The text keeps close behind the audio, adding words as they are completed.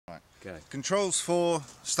Go. Controls for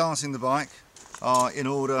starting the bike are in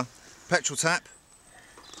order: petrol tap,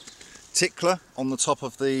 tickler on the top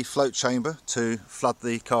of the float chamber to flood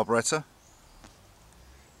the carburettor.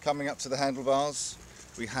 Coming up to the handlebars,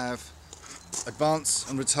 we have advance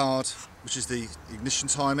and retard, which is the ignition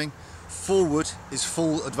timing. Forward is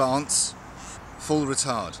full advance, full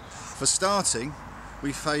retard. For starting,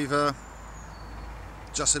 we favour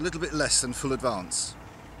just a little bit less than full advance.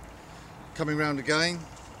 Coming round again,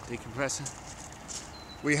 Decompressor.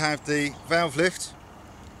 we have the valve lift,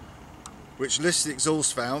 which lifts the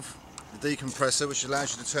exhaust valve, the decompressor, which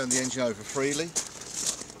allows you to turn the engine over freely.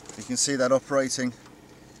 You can see that operating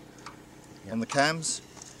on the cams.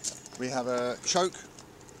 We have a choke,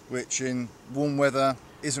 which in warm weather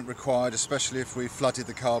isn't required, especially if we flooded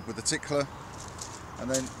the carb with the tickler. And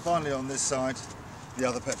then finally on this side, the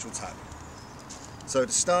other petrol tap. So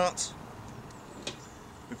to start,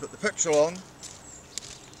 we put the petrol on,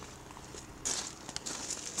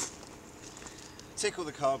 tickle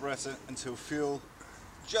the carburettor until fuel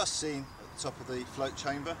just seen at the top of the float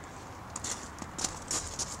chamber.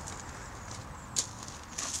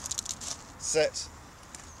 Set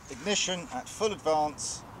ignition at full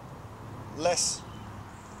advance, less,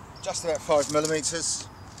 just about 5mm.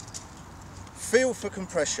 Feel for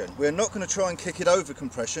compression. We're not going to try and kick it over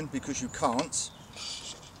compression because you can't.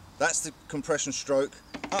 That's the compression stroke.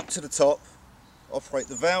 Up to the top, operate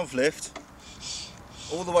the valve lift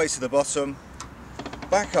all the way to the bottom,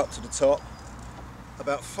 back up to the top,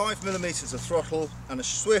 about 5mm of throttle and a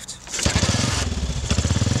swift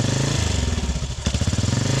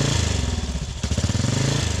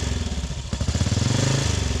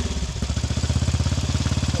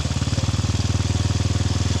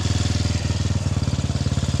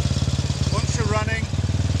running,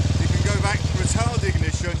 you can go back to retard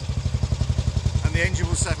ignition and the engine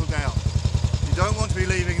will settle down. You don't want to be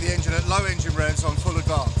leaving the engine at low engine revs on full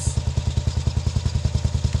advance.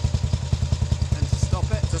 And to stop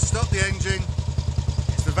it? To stop the engine,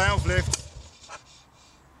 it's the valve lift.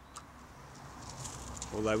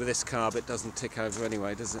 Although with this carb it doesn't tick over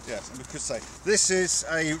anyway, does it? Yes, and we could say this is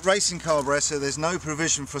a racing carburettor, there's no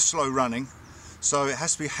provision for slow running, so it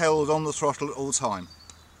has to be held on the throttle at all time.